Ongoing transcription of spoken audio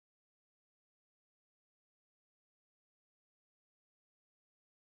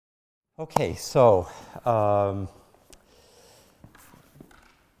Okay, so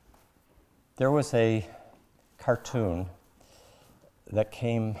there was a cartoon that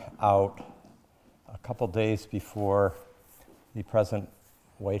came out a couple days before the present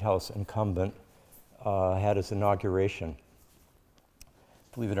White House incumbent had his inauguration.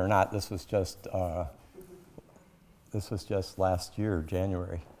 Believe it or not, this was just last year,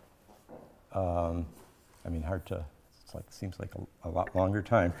 January. I mean, hard to. Seems like a lot longer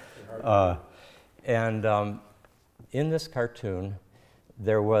time. In this cartoon,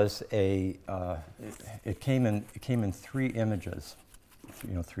 there was a. It came in three images,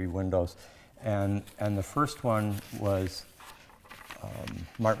 three windows, and the first one was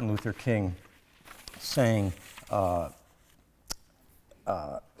Martin Luther King saying, "The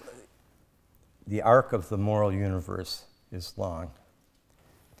arc of the moral universe is long."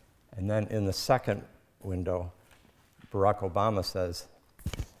 And then in the second window, Barack Obama says,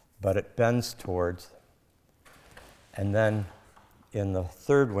 "But it bends towards." And then in the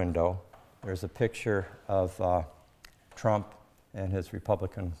third window, there's a picture of Trump and his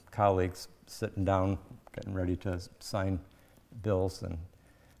Republican colleagues sitting down, getting ready to sign bills, and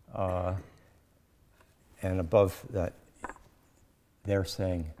above that, they're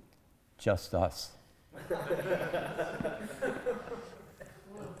saying, "Just us."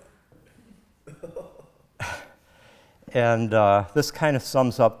 And this kind of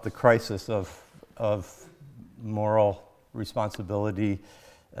sums up the crisis of moral responsibility,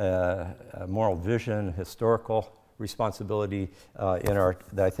 moral vision, historical responsibility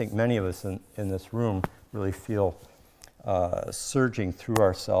that I think many of us in this room really feel surging through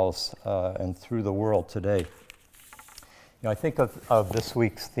ourselves and through the world today. I think of this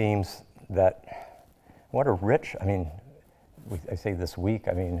week's themes that, what a rich, I say this week,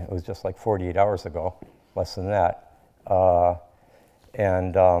 it was just like 48 hours ago, less than that.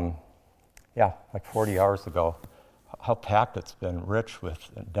 Like 40 hours ago, how packed it's been, rich with,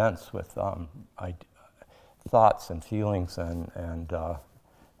 and dense with thoughts and feelings and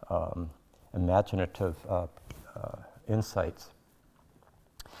imaginative insights.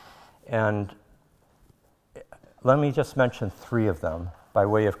 And let me just mention three of them by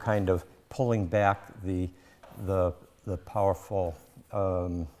way of kind of pulling back the powerful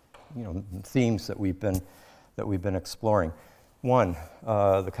themes that we've been exploring. One,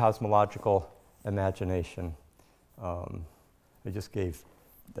 the cosmological imagination. I just gave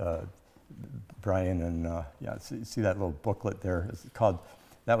Brian and see that little booklet there? It's called.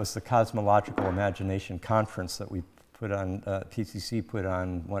 That was the Cosmological Imagination Conference that we put on. PCC put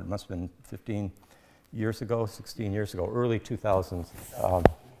on what must have been 16 years ago, early 2000s,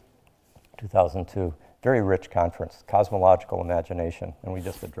 2002. Very rich conference, cosmological imagination, and we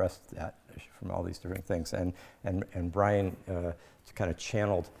just addressed that from all these different things. And Brian kind of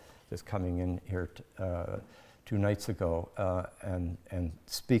channeled this coming in here 2 nights ago and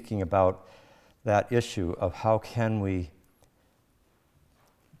speaking about that issue of how can we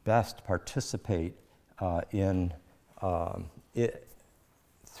best participate in it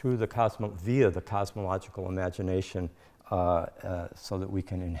through via the cosmological imagination so that we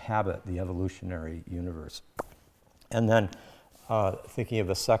can inhabit the evolutionary universe. And then thinking of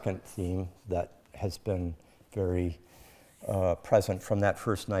a second theme that has been very present from that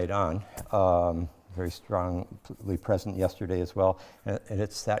first night on, very strongly present yesterday as well, and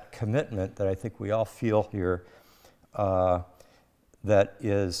it's that commitment that I think we all feel here that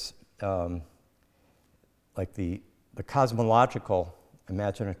is like the cosmological,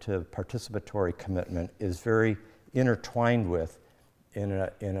 imaginative, participatory commitment is very intertwined with, in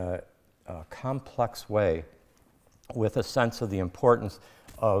a complex way, with a sense of the importance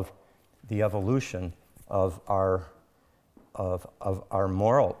of the evolution of our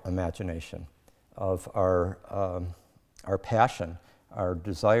moral imagination, of our passion, our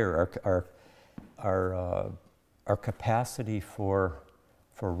desire, our capacity for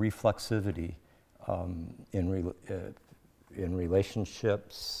reflexivity in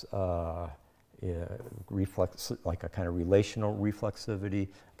relationships, like a kind of relational reflexivity,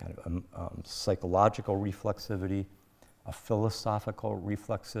 kind of psychological reflexivity, a philosophical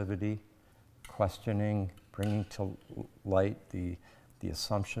reflexivity, questioning, bringing to light the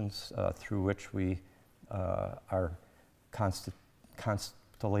assumptions through which we are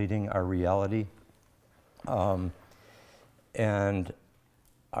constellating our reality, and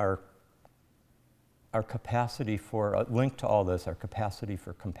our capacity for, linked to all this, our capacity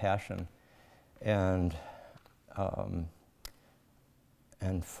for compassion and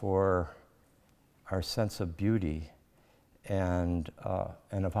for our sense of beauty and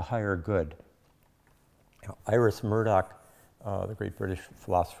of a higher good. Iris Murdoch the great British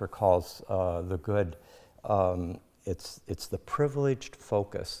philosopher, calls the good. It's the privileged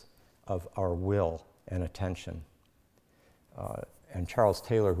focus of our will and attention. And Charles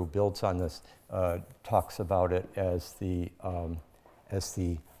Taylor, who builds on this, talks about it as the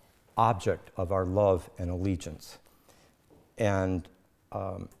object of our love and allegiance. And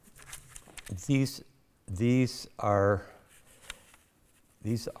these are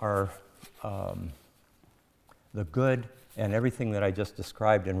the good and everything that I just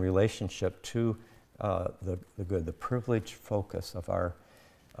described in relationship to the good, the privileged focus of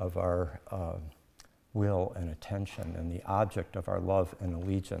our will and attention, and the object of our love and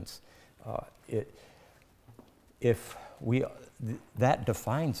allegiance. That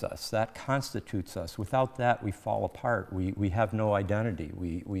defines us, that constitutes us. Without that, we fall apart. We have no identity.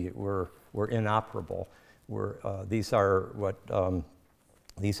 We're inoperable. These are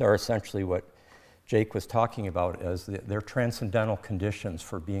essentially what Jake was talking about as they're transcendental conditions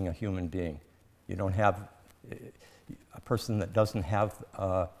for being a human being. You don't have a person that doesn't have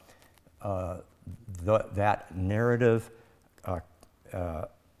that narrative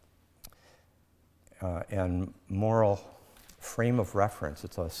and moral frame of reference.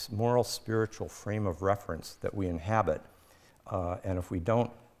 It's a moral, spiritual frame of reference that we inhabit. And if we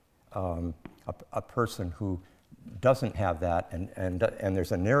don't, a person who doesn't have that, and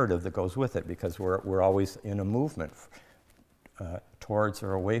there's a narrative that goes with it, because we're always in a movement towards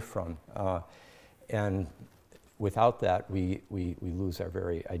or away from. And without that, we lose our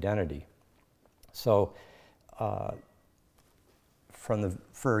very identity. So from the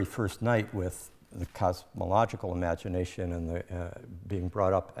very first night with the cosmological imagination and the being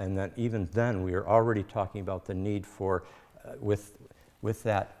brought up, and then even then we are already talking about the need for, with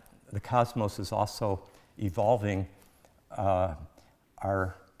that, the cosmos is also evolving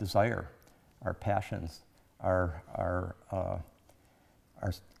our desire, our passions, our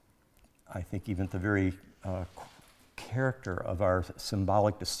I think even the very character of our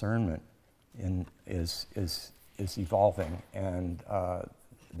symbolic discernment is evolving, and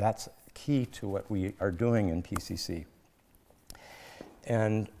that's key to what we are doing in PCC.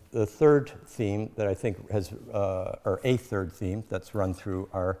 And the third theme that I think has, or a third theme that's run through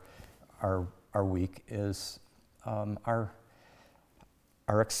our week is our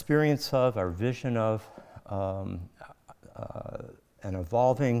experience of, our vision of an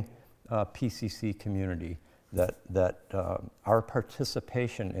evolving PCC community, that our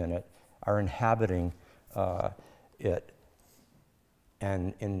participation in it, our inhabiting it,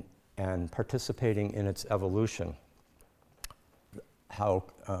 and participating in its evolution. How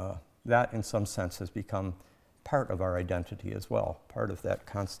that, in some sense, has become part of our identity as well, part of that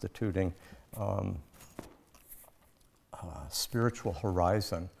constituting spiritual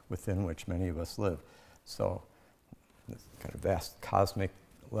horizon within which many of us live. So, this kind of vast cosmic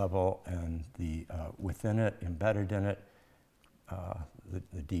level, and the within it, embedded in it,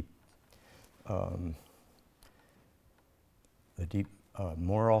 the deep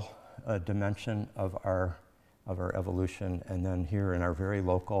moral dimension of our evolution, and then here in our very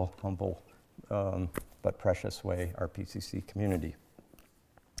local, humble, but precious way, our PCC community.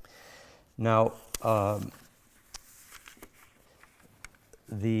 Now,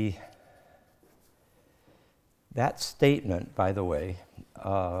 that statement, by the way,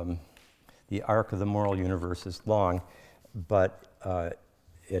 the arc of the moral universe is long, but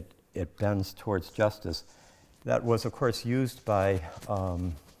it bends towards justice. That was, of course, used by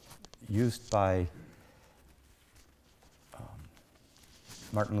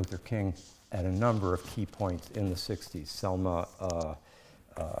Martin Luther King at a number of key points in the 60s. Selma,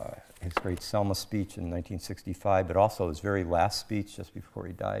 his great Selma speech in 1965, but also his very last speech just before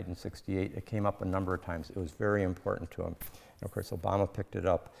he died in 68. It came up a number of times. It was very important to him. And of course, Obama picked it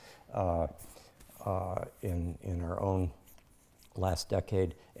up in our own last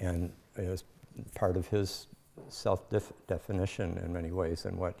decade, and it was part of his self-definition in many ways,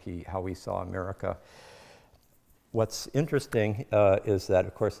 and how he saw America. What's interesting is that,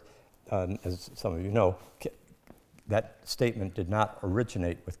 of course, as some of you know, that statement did not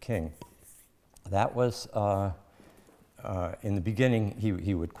originate with King. That was, in the beginning,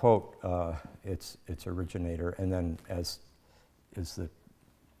 he would quote its originator, and then, as is the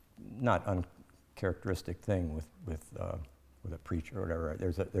not uncharacteristic thing with a preacher or whatever,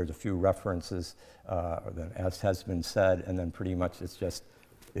 there's a few references, as has been said, and then pretty much it's just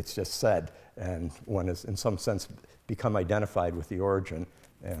said, and one is in some sense become identified with the origin,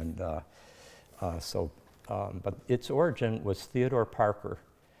 and but its origin was Theodore Parker,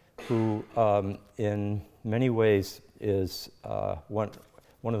 who in many ways is one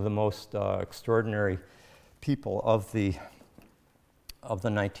of the most extraordinary people of the of the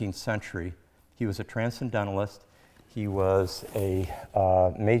 19th century. He was a transcendentalist. He was a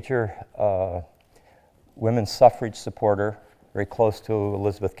major women's suffrage supporter, very close to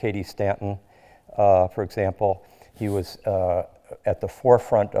Elizabeth Cady Stanton, for example. He was at the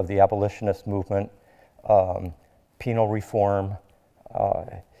forefront of the abolitionist movement, penal reform,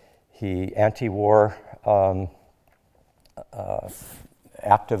 he anti-war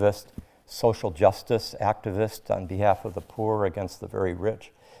activist, social justice activist on behalf of the poor against the very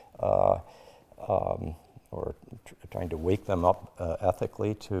rich, or trying to wake them up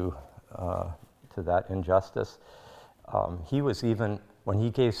ethically to that injustice. He was even, when he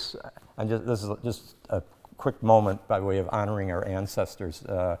gave, this is just a quick moment by way of honoring our ancestors,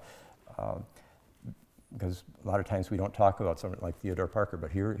 because a lot of times we don't talk about someone like Theodore Parker,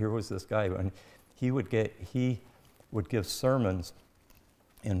 but here was this guy, and he would give sermons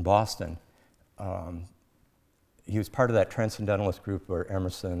in Boston. He was part of that transcendentalist group where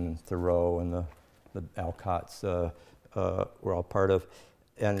Emerson, Thoreau, and the Alcotts were all part of,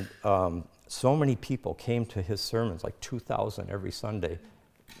 and so many people came to his sermons, like 2,000 every Sunday.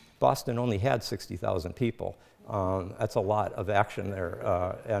 Boston only had 60,000 people. That's a lot of action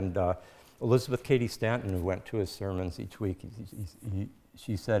there. And Elizabeth Cady Stanton, who went to his sermons each week,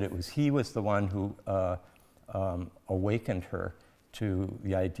 she said he was the one who awakened her to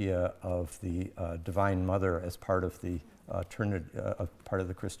the idea of the Divine Mother as part of the Trinity, part of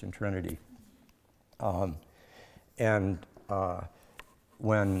the Christian Trinity. When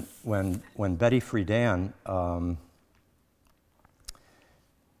Betty Friedan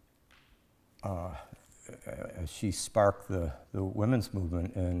she sparked the women's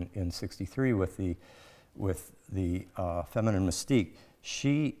movement in '63 with the feminine mystique.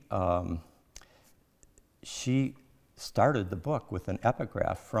 She started the book with an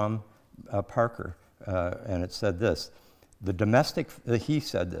epigraph from Parker, and it said this: he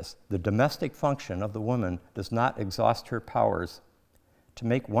said this, "The domestic function of the woman does not exhaust her powers. To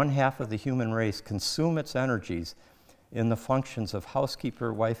make one half of the human race consume its energies in the functions of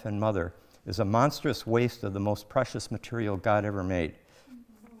housekeeper, wife, and mother is a monstrous waste of the most precious material God ever made."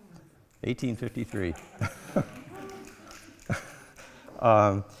 1853.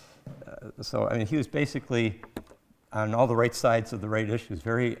 So, I mean, he was basically on all the right sides of the right issues,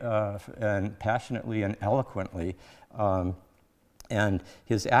 very and passionately and eloquently. And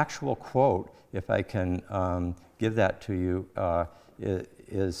his actual quote, if I can give that to you,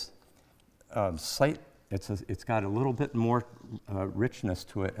 is it's got a little bit more richness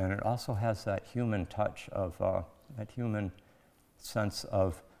to it, and it also has that human touch of that human sense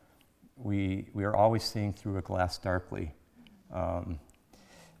of we are always seeing through a glass darkly.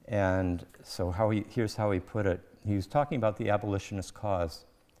 And so here's how he put it. He was talking about the abolitionist cause.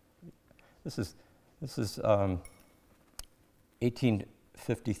 This is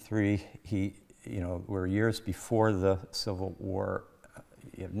 1853. We're years before the Civil War.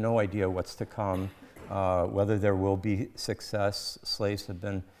 You have no idea what's to come, whether there will be success. Slaves have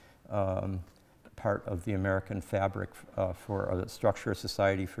been part of the American fabric for the structure of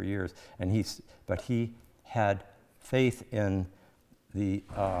society for years. But he had faith in the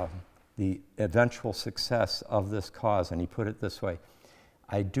eventual success of this cause, and he put it this way: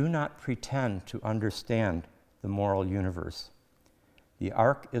 "I do not pretend to understand the moral universe. The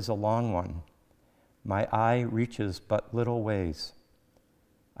arc is a long one. My eye reaches but little ways.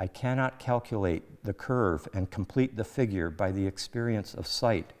 I cannot calculate the curve and complete the figure by the experience of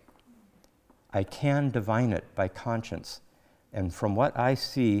sight. I can divine it by conscience, and from what I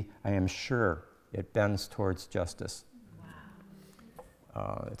see, I am sure it bends towards justice."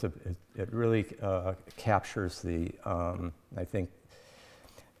 Wow. It really captures I think,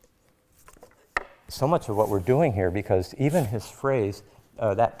 so much of what we're doing here, because even his phrase,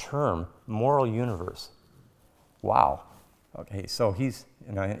 that term, moral universe, wow. Okay, so he's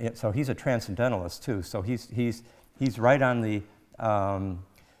a transcendentalist too. So he's right on the,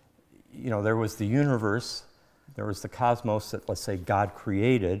 there was the universe, there was the cosmos that, let's say, God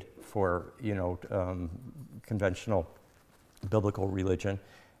created for conventional biblical religion,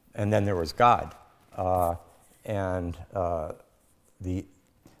 and then there was God, and the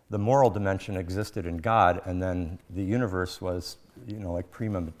moral dimension existed in God, and then the universe was like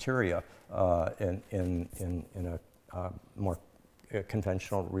prima materia in a more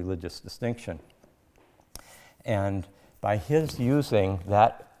conventional religious distinction. And by his using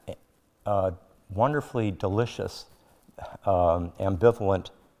that wonderfully delicious, ambivalent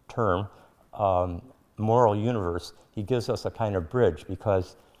term, moral universe, he gives us a kind of bridge,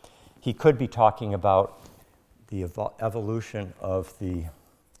 because he could be talking about the evolution of the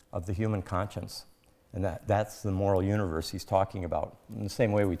human conscience, And that's the moral universe he's talking about. In the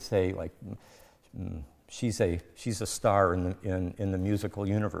same way we'd say, like, she's a star in the musical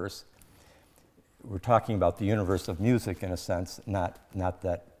universe. We're talking about the universe of music in a sense, not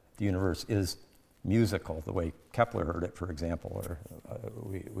that the universe is musical, the way Kepler heard it, for example, or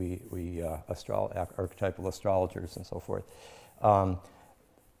archetypal astrologers and so forth.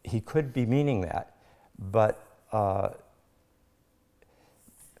 He could be meaning that, but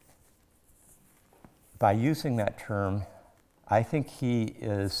by using that term, I think he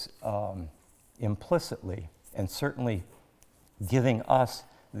is implicitly and certainly giving us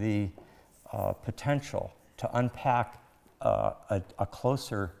the potential to unpack a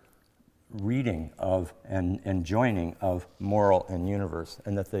closer reading of and joining of moral and universe,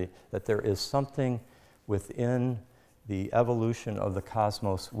 and that there is something within the evolution of the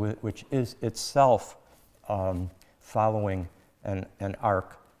cosmos which is itself following an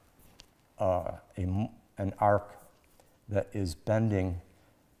arc, an arc that is bending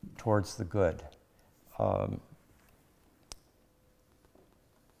towards the good.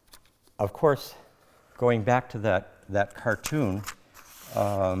 Of course, going back to that cartoon,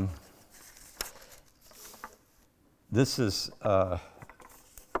 this is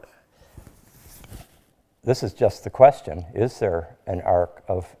just the question: is there an arc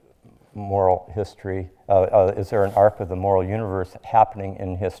of moral history? Is there an arc of the moral universe happening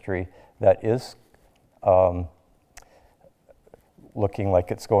in history that is looking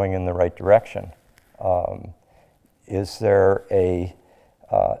like it's going in the right direction? Is there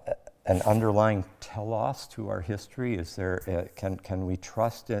an underlying telos to our history? Is there can we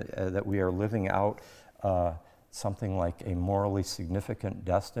trust that we are living out something like a morally significant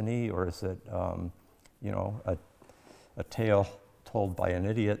destiny, or is it a tale told by an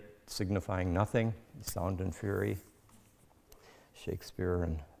idiot signifying nothing? Sound and Fury, Shakespeare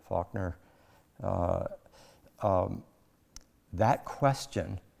and Faulkner. That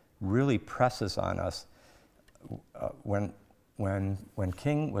question really presses on us when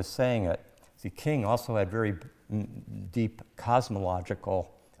King was saying it. See, King also had very deep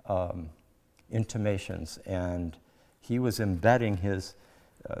cosmological intimations, and he was embedding his,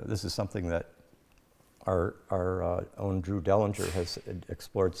 this is something that our own Drew Dellinger has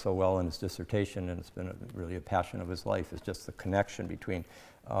explored so well in his dissertation, and it's been really a passion of his life, is just the connection between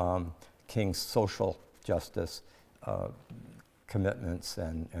King's social justice commitments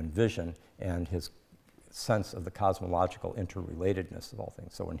and vision and his sense of the cosmological interrelatedness of all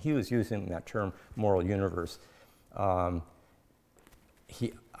things. So when he was using that term moral universe, I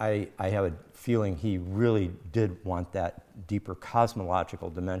have a feeling he really did want that deeper cosmological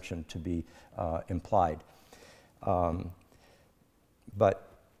dimension to be implied. But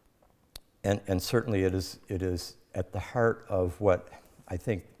certainly it is at the heart of what I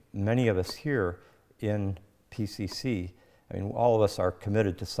think many of us here in PCC, I mean, all of us are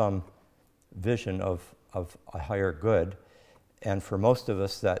committed to some vision of a higher good, and for most of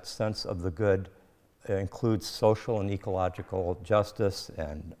us that sense of the good includes social and ecological justice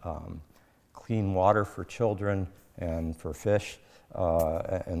and clean water for children and for fish,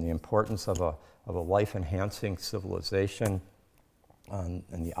 and the importance of a life-enhancing civilization, and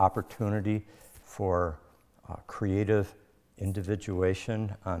the opportunity for creative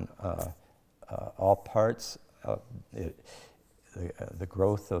individuation on all parts, the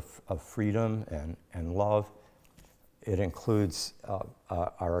growth of freedom and love. It includes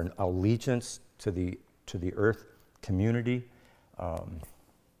our allegiance to the Earth community,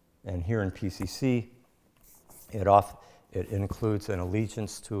 and here in PCC, it includes an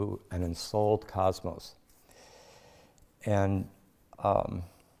allegiance to an ensouled cosmos, and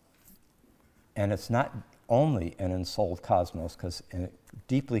it's not only an ensouled cosmos, because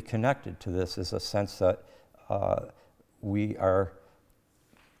deeply connected to this is a sense that we are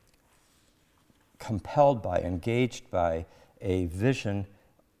compelled by, engaged by a vision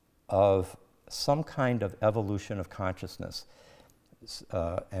of some kind of evolution of consciousness.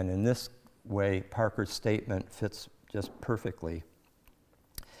 And in this way, Parker's statement fits just perfectly.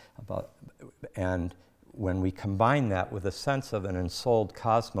 And when we combine that with a sense of an ensouled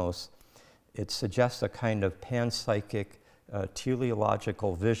cosmos, it suggests a kind of panpsychic,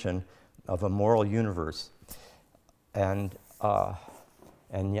 teleological vision of a moral universe. And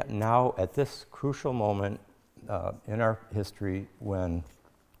yet now, at this crucial moment in our history, when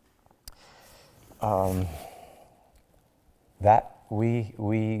that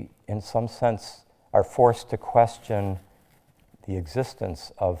we in some sense are forced to question the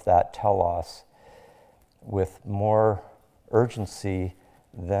existence of that telos with more urgency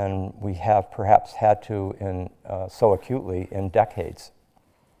than we have perhaps had to so acutely in decades.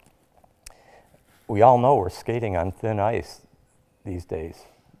 we all know we're skating on thin ice these days.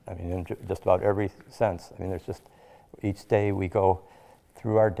 I mean, in just about every sense. I mean, there's just, each day we go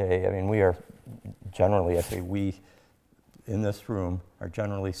through our day, I mean, we are generally, I say we in this room are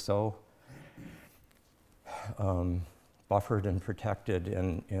generally so buffered and protected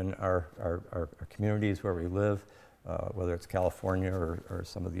in our communities where we live, whether it's California or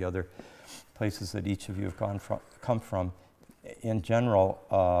some of the other places that each of you have come from. In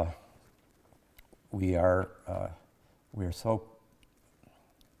general, we are so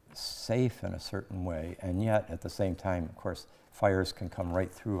safe in a certain way, and yet at the same time, of course, fires can come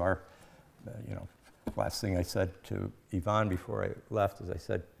right through our, last thing I said to Yvonne before I left is I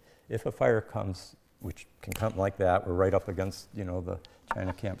said, if a fire comes, which can come like that, we're right up against, the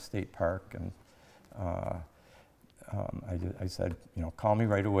China Camp State Park, and I said, call me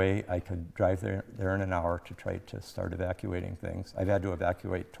right away. I could drive there in an hour to try to start evacuating things. I've had to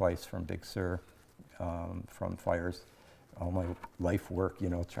evacuate twice from Big Sur, from fires. All my life work,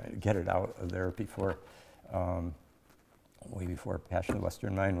 trying to get it out of there before, way before Passion of the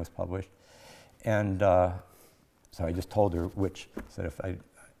Western Mind was published. And so I just told her which, said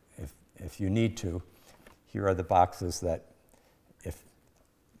if you need to, here are the boxes that if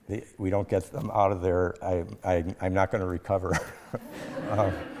we don't get them out of there, I'm not going to recover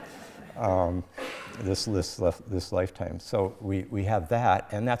this lifetime. So we have that,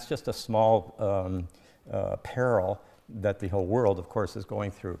 and that's just a small peril that the whole world, of course, is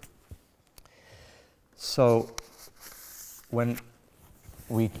going through. So when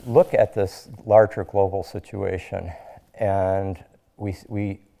we look at this larger global situation and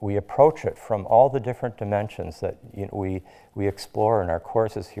we approach it from all the different dimensions that we explore in our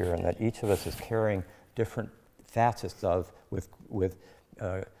courses here, and that each of us is carrying different facets of with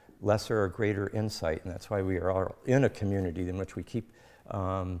lesser or greater insight, and that's why we are all in a community in which we keep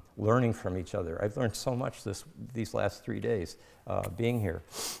learning from each other. I've learned so much these last 3 days being here,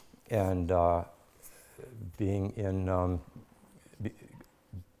 and being in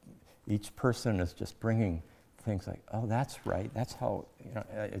each person is just bringing things like, oh, that's right, that's how,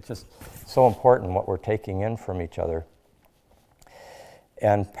 it's just so important what we're taking in from each other.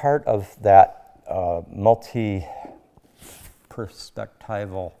 And part of that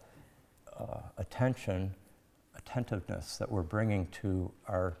multi-perspectival attentiveness that we're bringing to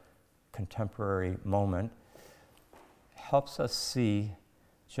our contemporary moment helps us see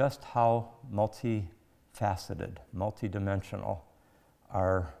just how multifaceted, multidimensional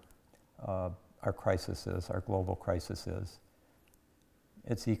our crisis is, our global crisis is.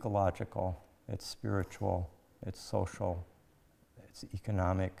 It's ecological, it's spiritual, it's social, it's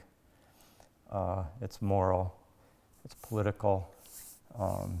economic, it's moral, it's political,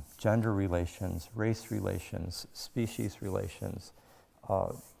 gender relations, race relations, species relations.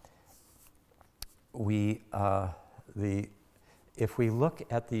 If we look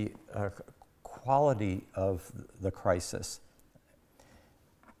at the quality of the crisis,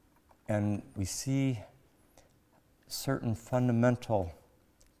 and we see certain fundamental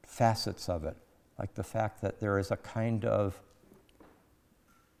facets of it, like the fact that there is a kind of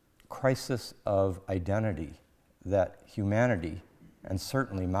crisis of identity that humanity, and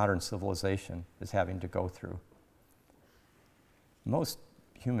certainly modern civilization, is having to go through. Most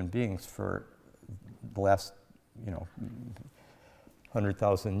human beings for the last,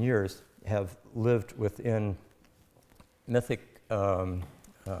 100,000 years have lived within mythic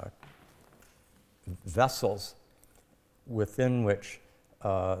vessels within which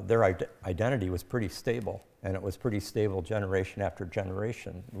their identity was pretty stable, and it was pretty stable generation after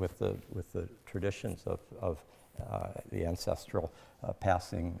generation with the traditions of the ancestral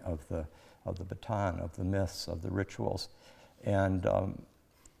passing of the baton, of the myths, of the rituals, and I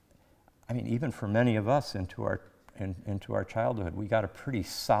mean, even for many of us into our childhood, we got a pretty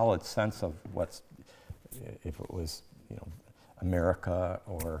solid sense of what's, if it was America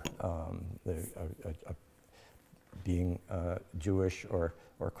or being Jewish or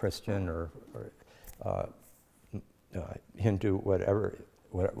Christian or Hindu, whatever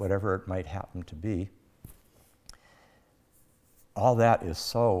it might happen to be. All that is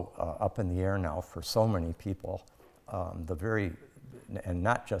so up in the air now for so many people. And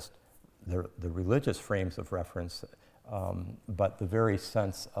not just the religious frames of reference, but the very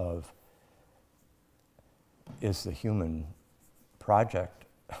sense of, is the human project,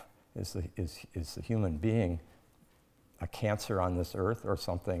 is the human being a cancer on this earth, or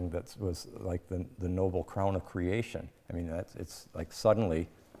something that was like the noble crown of creation? I mean, it's like suddenly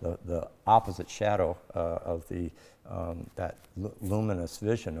the opposite shadow of that luminous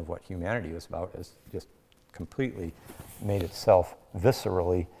vision of what humanity was about has just completely made itself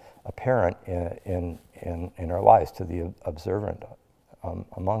viscerally apparent in our lives to the observant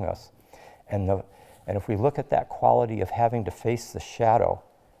among us. And if we look at that quality of having to face the shadow,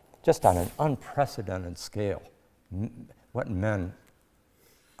 just on an unprecedented scale, what men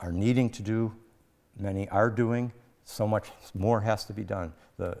are needing to do, many are doing, so much more has to be done,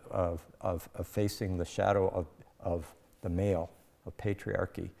 of facing the shadow of the male, of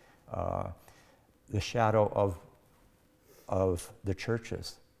patriarchy, the shadow of the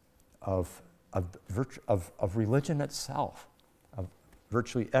churches, of religion itself, of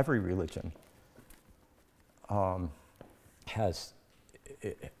virtually every religion has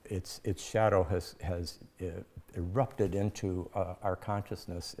its shadow has erupted into our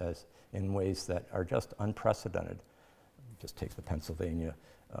consciousness as in ways that are just unprecedented. Just take the Pennsylvania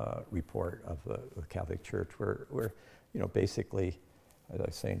report of the Catholic Church, where basically, as I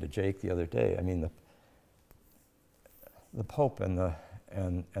was saying to Jake the other day, I mean the Pope and the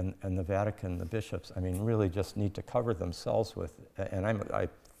Vatican, the bishops, I mean, really just need to cover themselves with, and I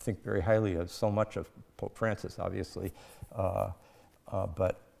think very highly of so much of Pope Francis, obviously,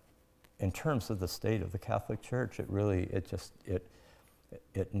 but in terms of the state of the Catholic Church, it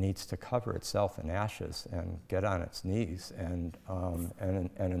needs to cover itself in ashes and get on its knees and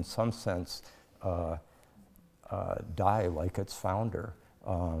in some sense die like its founder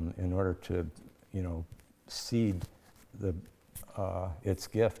in order to cede its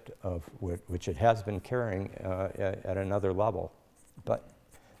gift of which it has been carrying at another level. But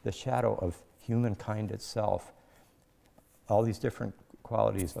the shadow of humankind itself, all these different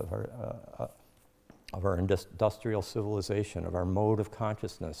qualities of our industrial civilization, of our mode of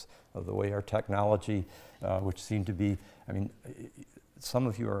consciousness, of the way our technology, which seemed to be, I mean, some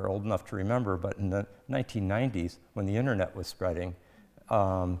of you are old enough to remember, but in the 1990s, when the internet was spreading,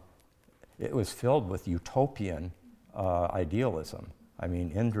 it was filled with utopian idealism. I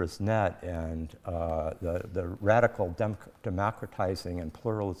mean, Indra's net and the radical democratizing and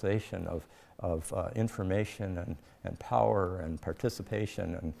pluralization of information and power and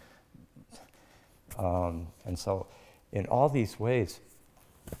participation and so in all these ways,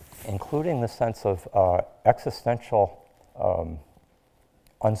 including the sense of existential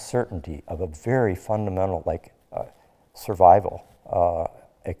uncertainty of a very fundamental, like survival,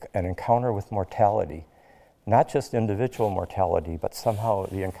 an encounter with mortality, not just individual mortality, but somehow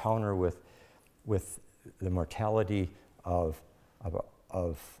the encounter with the mortality of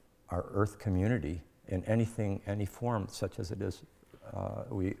our Earth community in any form such as it is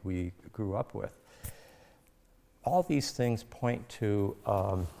we grew up with. All these things point to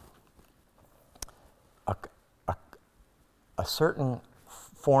a certain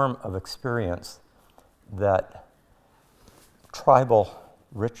form of experience that tribal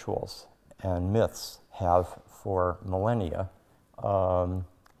rituals and myths have for millennia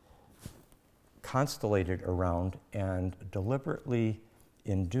constellated around and deliberately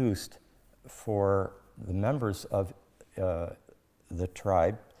induced for the members of the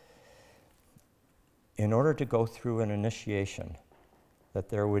tribe in order to go through an initiation, that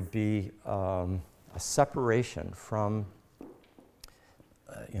there would be a separation from,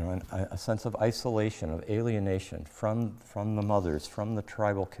 a sense of isolation, of alienation from the mothers, from the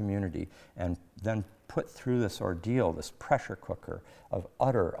tribal community, and then put through this ordeal, this pressure cooker of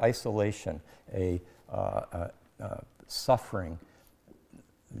utter isolation, a suffering,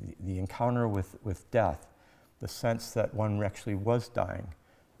 the encounter with death, the sense that one actually was dying,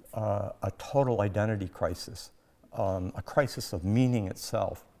 a total identity crisis, a crisis of meaning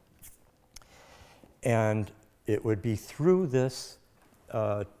itself. And it would be through this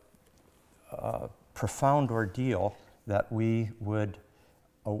profound ordeal that we would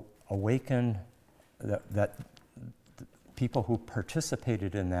awaken, that people who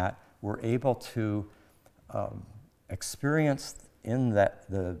participated in that were able to experience in that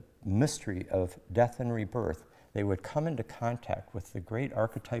the mystery of death and rebirth. They would come into contact with the great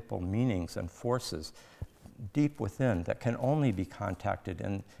archetypal meanings and forces deep within that can only be contacted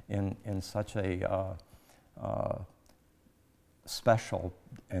in such a special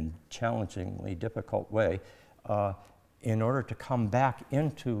and challengingly difficult way in order to come back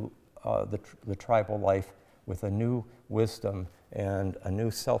into the tribal life with a new wisdom and a new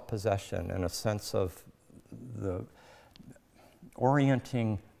self-possession and a sense of the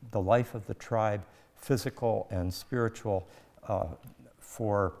orienting the life of the tribe, physical and spiritual,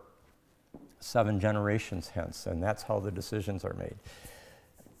 for 7 generations hence, and that's how the decisions are made.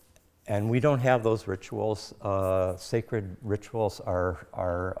 And we don't have those rituals. Sacred rituals are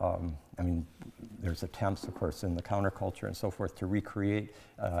I mean, there's attempts, of course, in the counterculture and so forth to recreate,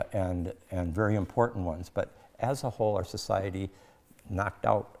 and very important ones. But as a whole, our society knocked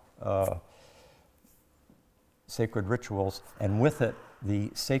out sacred rituals, and with it, the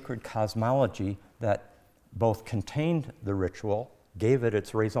sacred cosmology that both contained the ritual, gave it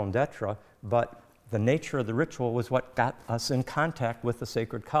its raison d'etre, but the nature of the ritual was what got us in contact with the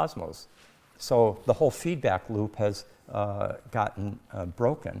sacred cosmos. So the whole feedback loop has gotten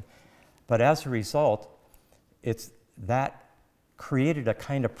broken. But as a result, that created a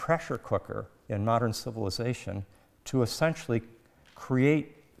kind of pressure cooker in modern civilization to essentially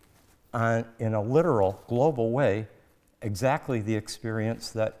create, in a literal, global way, exactly the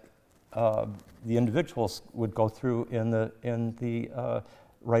experience that the individuals would go through in the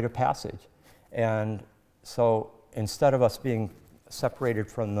rite of passage. And so instead of us being separated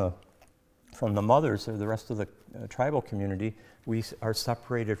from the mothers or the rest of the tribal community, we are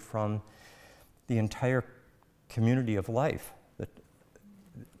separated from the entire community of life. That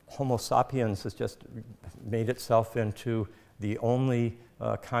Homo sapiens has just made itself into the only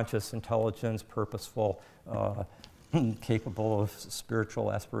conscious intelligence, purposeful, capable of spiritual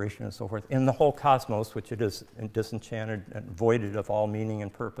aspiration and so forth in the whole cosmos, which it is disenchanted and voided of all meaning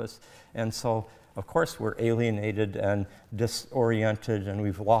and purpose. And so, of course, we're alienated and disoriented, and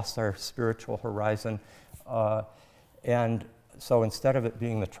we've lost our spiritual horizon. And so instead of it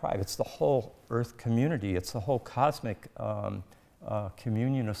being the tribe, it's the whole Earth community, it's the whole cosmic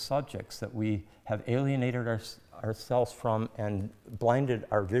communion of subjects that we have alienated ourselves from and blinded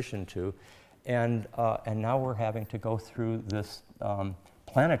our vision to. And now we're having to go through this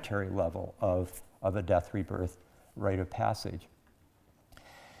planetary level of a death, rebirth, rite of passage.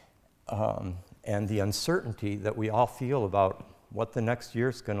 And the uncertainty that we all feel about what the next year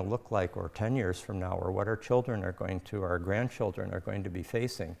is going to look like, or 10 years from now, or what our children are going to, or our grandchildren are going to be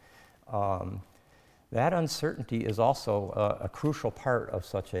facing. That uncertainty is also a crucial part of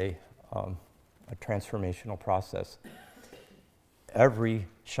such a transformational process. Every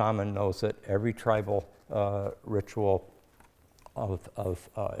shaman knows it. Every tribal ritual of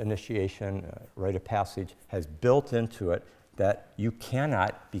initiation, rite of passage, has built into it that you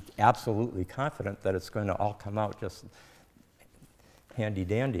cannot be absolutely confident that it's going to all come out just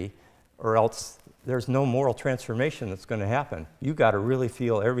handy-dandy, or else there's no moral transformation that's going to happen. You got to really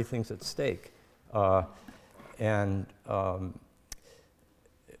feel everything's at stake. You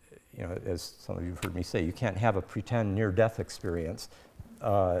know, as some of you have heard me say, you can't have a pretend near-death experience.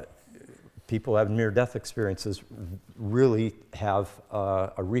 People have near-death experiences really have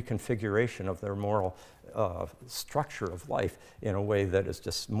a reconfiguration of their moral structure of life in a way that is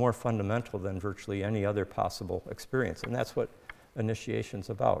just more fundamental than virtually any other possible experience. And that's what initiation's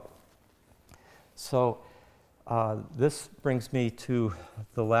about. So this brings me to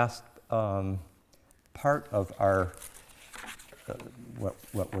the last part of our what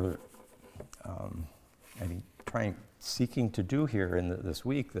we're seeking to do here in this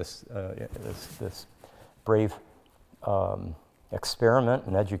week, this brave experiment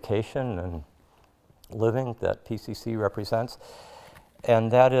in education and living that PCC represents, and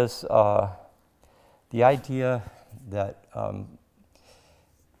that is the idea that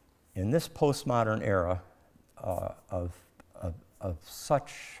in this postmodern era of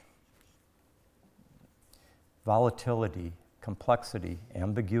such volatility, complexity,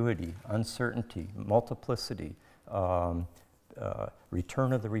 ambiguity, uncertainty, multiplicity,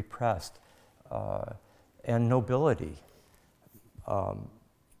 return of the repressed, and nobility.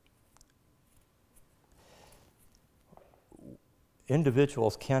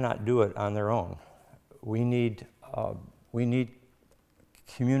 Individuals cannot do it on their own. We need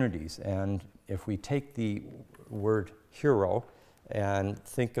communities, and if we take the word hero and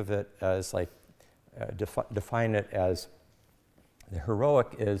think of it as like, define it as the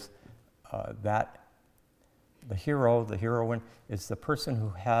heroic is that the hero, the heroine, is the person who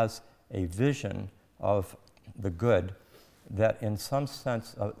has a vision of the good that in some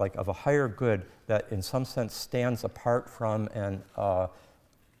sense, like of a higher good that in some sense stands apart from and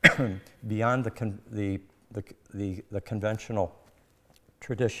beyond the conventional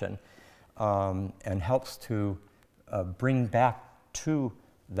tradition, and helps to bring back to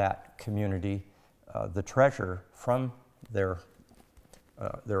that community the treasure from their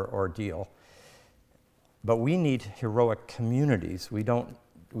ordeal. But we need heroic communities. We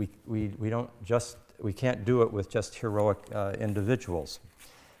can't do it with just heroic individuals.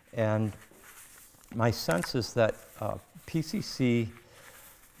 And my sense is that PCC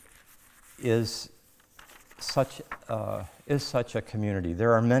is such a community.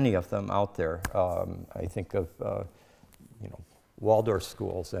 There are many of them out there. I think of Waldorf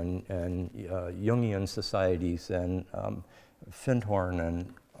schools and Jungian societies and Findhorn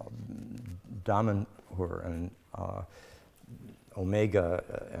and Damenhur and Omega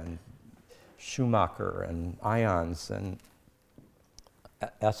and Schumacher and ions and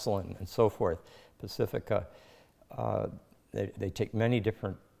Esalen and so forth, Pacifica. They take many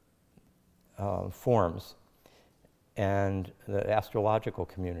different forms. And the astrological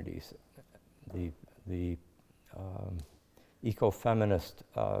communities, the eco-feminist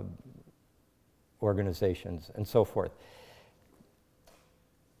organizations, and so forth.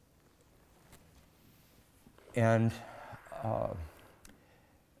 And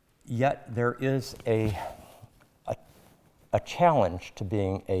yet there is a challenge to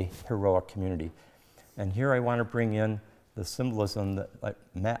being a heroic community. And here I want to bring in the symbolism that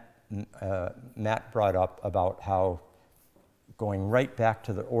Matt brought up about how going right back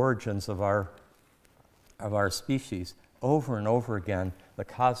to the origins of our species, over and over again, the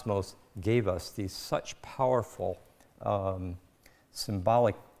cosmos gave us these such powerful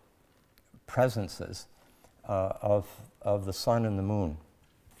symbolic presences of the sun and the moon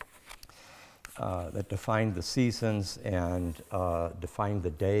that defined the seasons and defined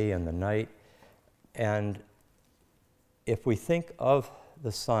the day and the night. And if we think of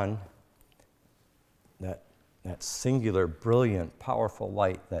the sun, that singular, brilliant, powerful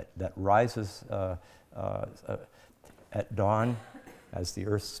light that rises at dawn as the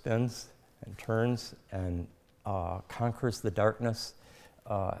earth spins and turns and conquers the darkness,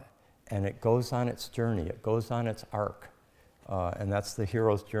 and it goes on its journey, it goes on its arc, and that's the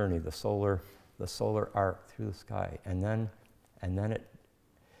hero's journey, the solar arc through the sky, and then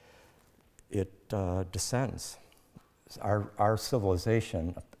it descends. Our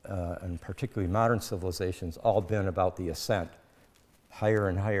civilization, and particularly modern civilizations, all been about the ascent, higher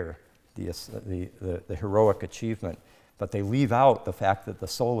and higher, the heroic achievement. But they leave out the fact that the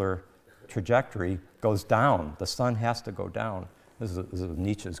solar trajectory goes down. The sun has to go down. This is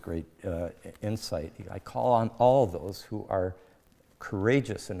Nietzsche's great insight. I call on all those who are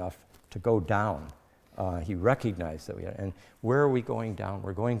courageous enough to go down. He recognized that and where are we going down?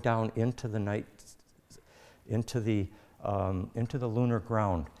 We're going down into the night, into the lunar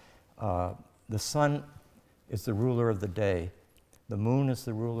ground. The sun is the ruler of the day. The moon is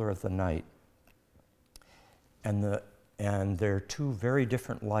the ruler of the night. And they're two very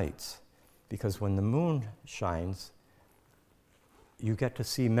different lights, because when the moon shines, you get to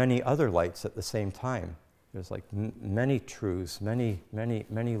see many other lights at the same time. There's like many truths, many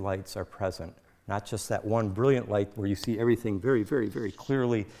lights are present. Not just that one brilliant light where you see everything very, very, very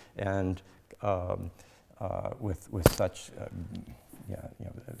clearly and with such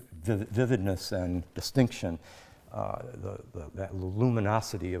vividness and distinction, that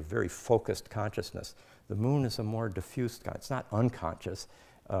luminosity of very focused consciousness. The moon is a more diffuse sky. It's not unconscious,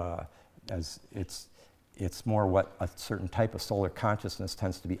 as it's more what a certain type of solar consciousness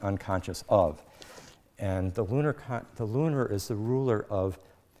tends to be unconscious of. And the lunar is the ruler of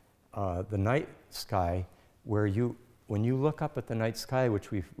the night sky, where when you look up at the night sky,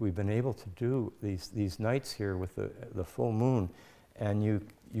 which we've been able to do these nights here with the full moon, and you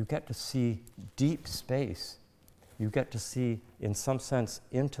get to see deep space. You get to see, in some sense,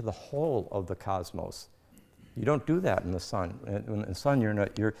 into the whole of the cosmos. You don't do that in the sun. In the sun,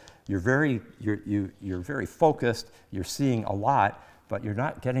 you're very focused. You're seeing a lot, but you're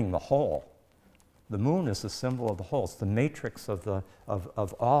not getting the whole. The moon is the symbol of the whole. It's the matrix of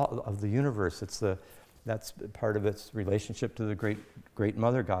all of the universe. That's part of its relationship to the great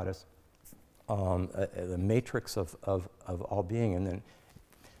mother goddess, the matrix of all being. And then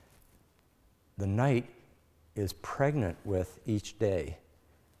the night is pregnant with each day,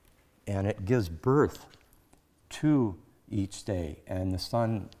 and it gives birth to each day. And the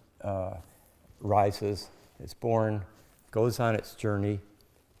sun rises, it's born, goes on its journey,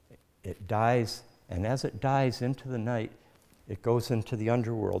 it dies, and as it dies into the night, it goes into the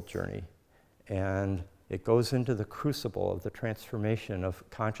underworld journey, and it goes into the crucible of the transformation of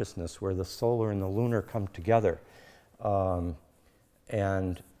consciousness, where the solar and the lunar come together.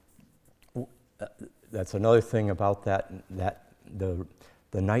 And that's another thing about that the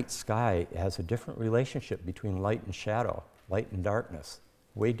night sky has a different relationship between light and shadow, light and darkness,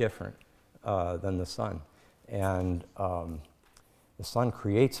 way different than the sun. And the sun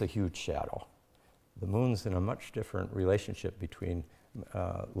creates a huge shadow. The moon's in a much different relationship between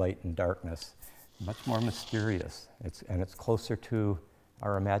light and darkness, much more mysterious. It's closer to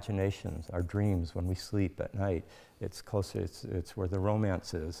our imaginations, our dreams when we sleep at night. It's closer, it's where the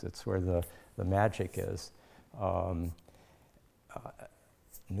romance is, it's where the magic is.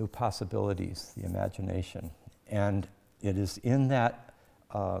 New possibilities, the imagination. And it is in that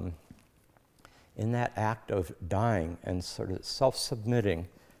act of dying and sort of self-submitting,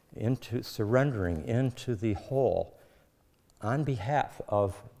 into surrendering into the whole, on behalf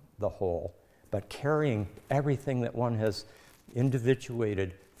of the whole, but carrying everything that one has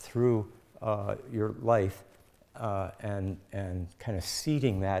individuated through your life and kind of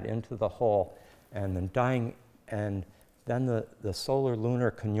seeding that into the whole, and then dying, and then the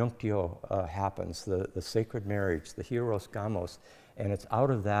solar-lunar conjunctio happens, the sacred marriage, the hieros gamos, and it's out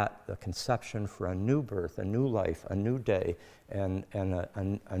of that the conception for a new birth, a new life, a new day, and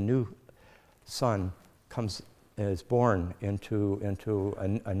a new son is born into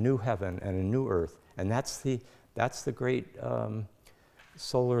a new heaven and a new earth, and that's the great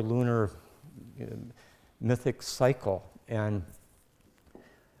solar-lunar mythic cycle. And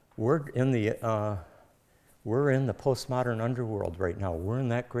we're in the postmodern underworld right now. We're in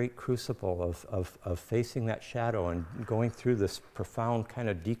that great crucible of facing that shadow and going through this profound kind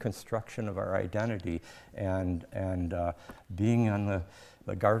of deconstruction of our identity, and being on the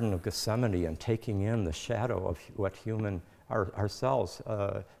Garden of Gethsemane and taking in the shadow of what ourselves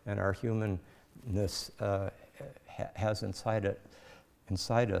and our humanness has inside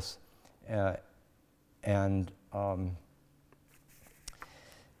us.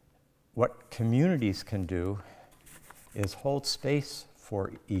 What communities can do is hold space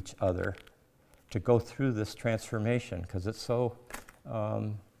for each other to go through this transformation, because it's so,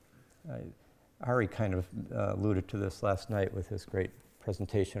 Ari kind of alluded to this last night with his great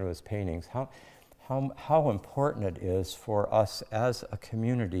presentation of his paintings, how important it is for us as a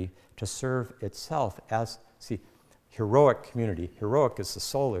community to serve itself as, heroic community. Heroic is the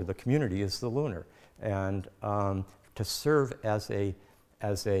solar, the community is the lunar, and to serve as a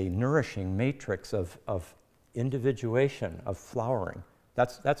nourishing matrix of individuation, of flowering.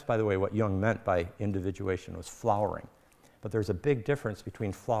 That's, by the way, what Jung meant by individuation, was flowering. But there's a big difference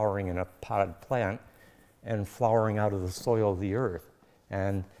between flowering in a potted plant and flowering out of the soil of the earth.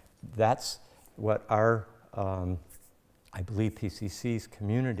 And that's what our, I believe, PCC's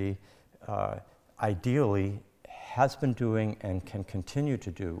community ideally has been doing and can continue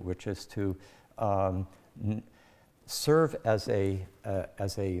to do, which is to serve as a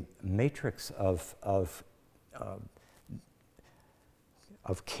matrix of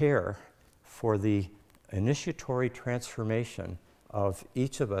care for the initiatory transformation of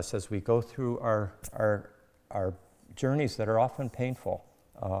each of us as we go through our journeys that are often painful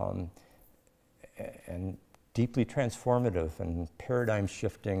and deeply transformative and paradigm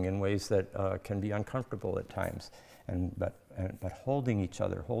shifting in ways that can be uncomfortable at times, but holding each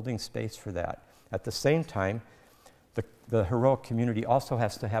other, holding space for that. At the same time, the heroic community also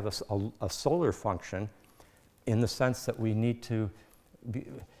has to have a solar function, in the sense that we need to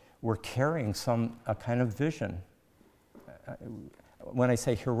we're carrying a kind of vision. When I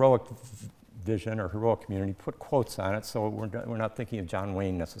say heroic vision or heroic community, put quotes on it, so we're not thinking of John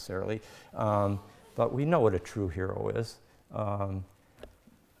Wayne necessarily, but we know what a true hero is.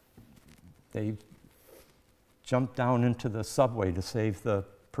 They jumped down into the subway to save the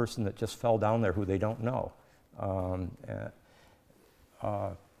person that just fell down there who they don't know.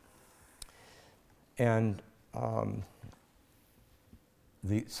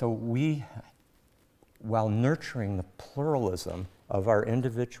 So we, while nurturing the pluralism of our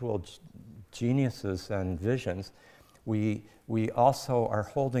individual geniuses and visions, we also are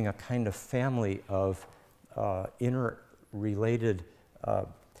holding a kind of family of interrelated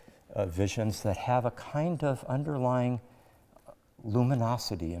visions that have a kind of underlying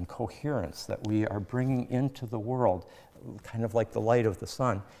luminosity and coherence that we are bringing into the world, kind of like the light of the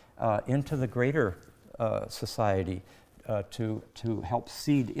sun, into the greater society to help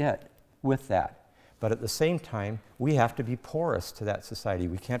seed it with that. But at the same time, we have to be porous to that society.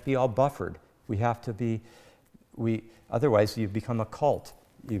 We can't be all buffered. We have to be, otherwise you become a cult.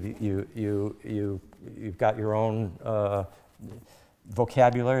 You've got your own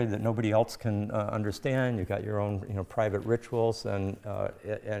vocabulary that nobody else can understand. You've got your own private rituals, and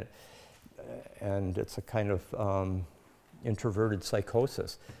it's a kind of introverted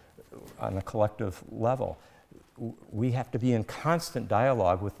psychosis on a collective level. We have to be in constant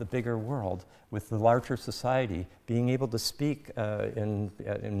dialogue with the bigger world, with the larger society, being able to speak in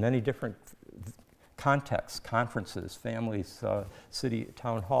many different contexts, conferences, families, city,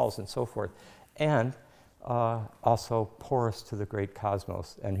 town halls, and so forth, and also porous to the great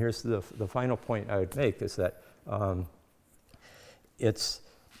cosmos. And here's the final point I would make, is that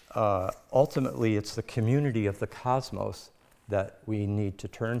ultimately it's the community of the cosmos that we need to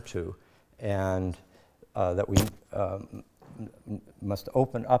turn to, and that we must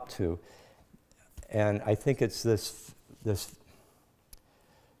open up to. And I think it's this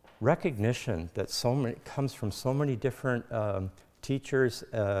recognition that comes from so many different teachers,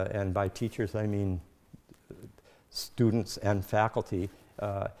 and by teachers I mean students and faculty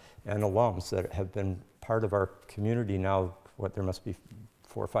and alums that have been part of our community now. What, there must be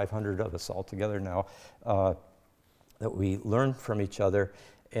 400 or 500 of us all together now, that we learn from each other.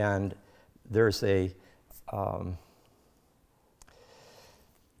 And there's a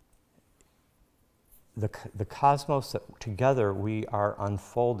the cosmos that together we are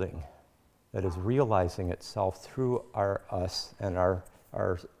unfolding, that is realizing itself through us and our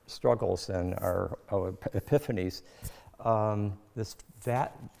struggles and our epiphanies. This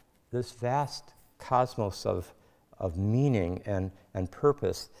vast cosmos of meaning and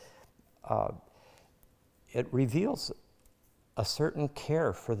purpose, it reveals a certain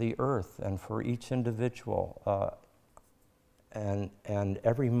care for the earth and for each individual and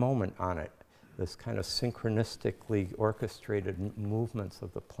every moment on it. This kind of synchronistically orchestrated movements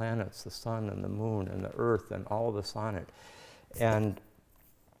of the planets, the sun and the moon and the earth and all of this on it. And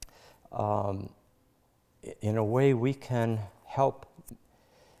in a way we can help,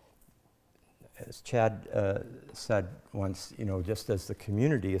 as Chad said once, just as the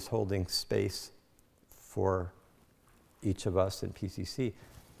community is holding space for each of us in PCC,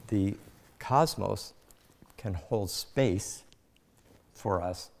 the cosmos can hold space for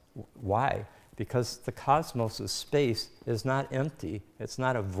us. Why? Because the cosmos' space is not empty. It's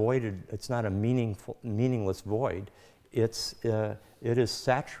not a voided. It's not a meaningless void. It is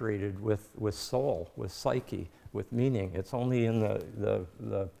saturated with soul, with psyche, with meaning. It's only in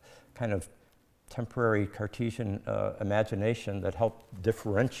the kind of temporary Cartesian imagination that helped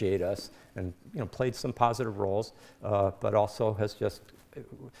differentiate us and played some positive roles, but also has just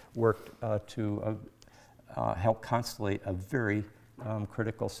worked to help constellate a very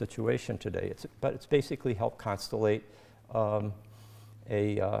critical situation today. But it's basically helped constellate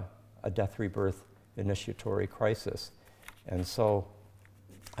a death rebirth initiatory crisis. And so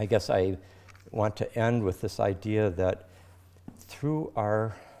I guess I want to end with this idea that through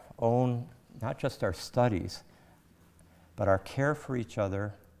our own, not just our studies, but our care for each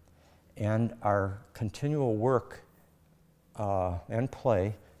other and our continual work and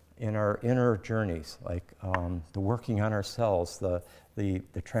play in our inner journeys, like the working on ourselves, the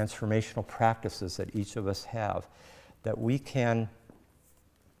transformational practices that each of us have, that we can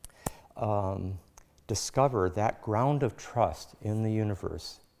discover that ground of trust in the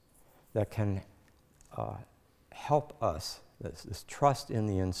universe that can help us, this trust in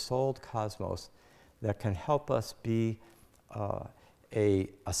the ensouled cosmos that can help us be a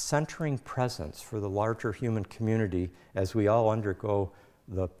centering presence for the larger human community as we all undergo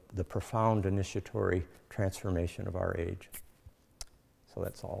the profound initiatory transformation of our age. So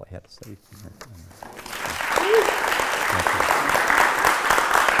that's all I had to say.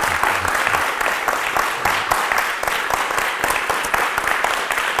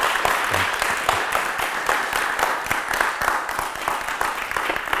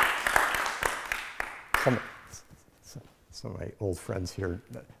 Some of my old friends here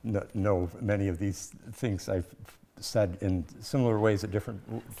know many of these things I've said in similar ways at different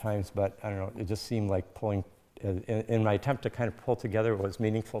times, but I don't know, it just seemed like pulling, in my attempt to kind of pull together what was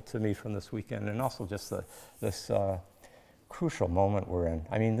meaningful to me from this weekend, and also just this crucial moment we're in.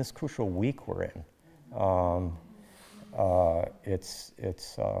 I mean, this crucial week we're in. It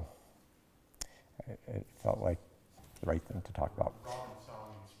felt like the right thing to talk about.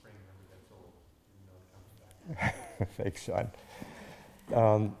 Thanks, Sean.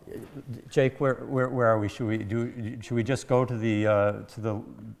 Jake, where are we? Should we just go to the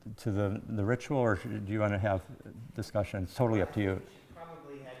ritual, or do you want to have discussion? It's totally up to you.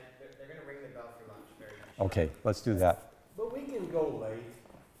 Probably they're going to ring the bell for lunch very much. Okay, let's do that. But we can go late.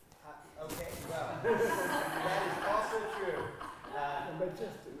 Okay, well, that is also true. But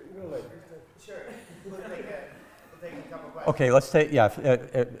just real late. Sure. We'll take a couple questions. Okay, let's take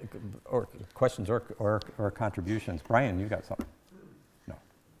or questions or contributions. Brian, you got something? No.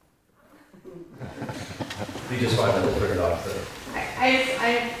 You just wanted to figure it out.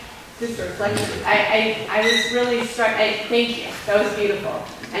 I just reflected. I was really struck. Thank you. That was beautiful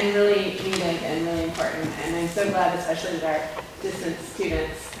and really needed and really important. And I'm so glad, especially that our distance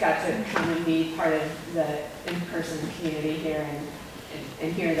students got to come and be part of the in-person community here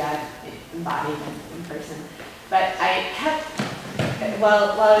and hear that embodied in person. But I kept,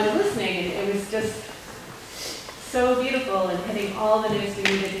 while I was listening, it was just so beautiful and hitting all the notes we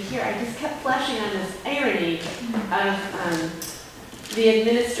needed to hear. I just kept flashing on this irony of the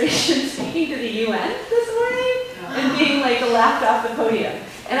administration speaking to the UN this morning and being like laughed off the podium.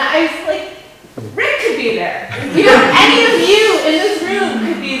 And I was like, Rick could be there. Any of you in this room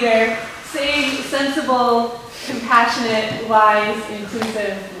could be there saying sensible, compassionate, wise,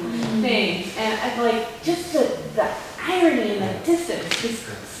 inclusive things, and like just the irony and the distance just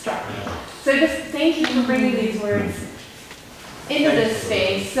struck me. So just thank you for bringing these words into this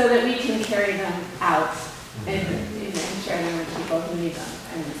space so that we can carry them out and share them with people who need them,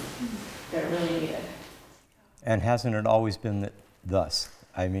 and they're really needed. And hasn't it always been thus?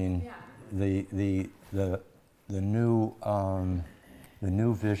 I mean, Yeah. the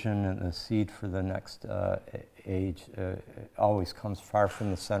new vision and the seed for the next age always comes far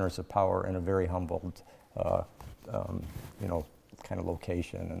from the centers of power in a very humbled, kind of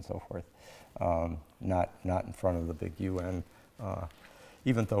location and so forth. Not in front of the big UN.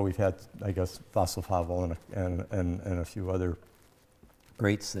 Even though we've had, I guess, Fossil Favel and a few other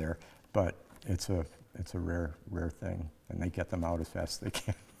greats there, but it's a rare thing, and they get them out as fast as they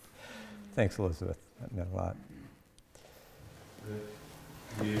can. Thanks, Elizabeth. That meant a lot.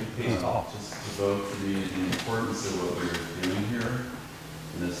 You just evoke for me the importance of what we're doing here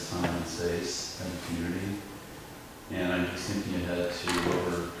in this time and space and community. And I'm just thinking ahead to what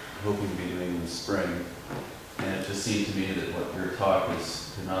we're hoping to be doing in the spring. And it just seemed to me that what your talk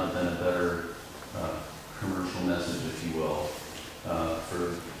could not have been a better commercial message, if you will, for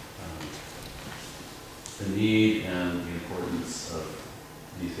the need and the importance of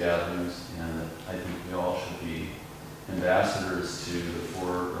these gatherings. And I think we all should be ambassadors to the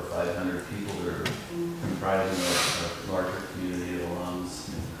 400 or 500 people that are comprising a larger community of alums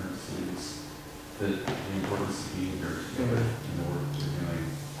and current students, that the importance of being here together in the work we're doing.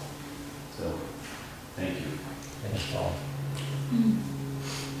 So, thank you. Thanks, Paul.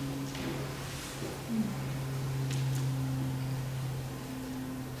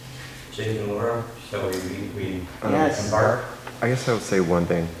 Jake and Laura, shall we Yes. embark? I guess I would say one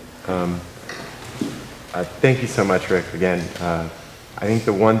thing. Thank you so much, Rick, again. I think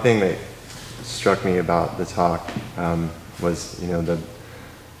the one thing that struck me about the talk was, the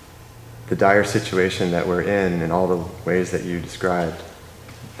dire situation that we're in and all the ways that you described.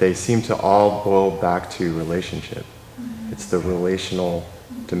 They seem to all boil back to relationship. It's the relational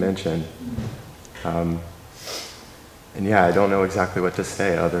dimension. And yeah, I don't know exactly what to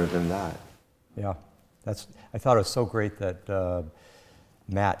say other than that. Yeah, I thought it was so great that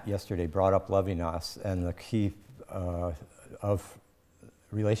Matt yesterday brought up Levinas, and the key of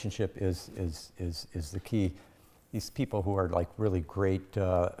relationship is the key. These people who are like really great,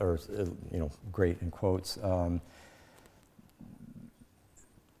 great in quotes,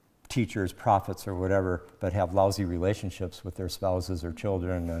 teachers, prophets, or whatever, but have lousy relationships with their spouses or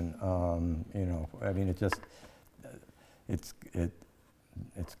children, and I mean, it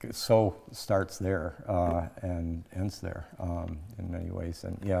so starts there and ends there in many ways.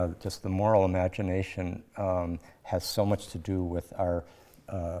 And yeah, just the moral imagination has so much to do with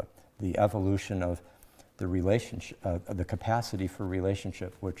the evolution of the relationship, the capacity for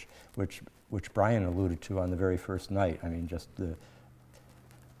relationship, which Brian alluded to on the very first night. I mean, just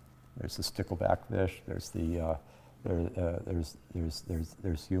there's the stickleback fish, there's the there's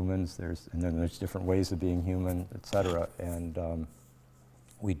humans, and then there's different ways of being human, etc. And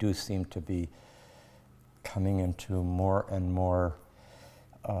we do seem to be coming into more and more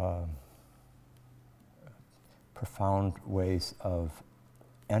profound ways of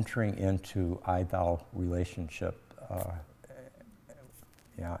entering into I-thou relationship.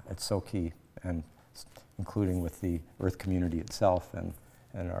 Yeah, it's so key, and including with the Earth community itself and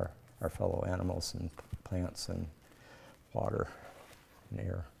our fellow animals and plants and water and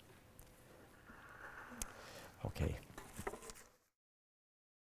air. Okay.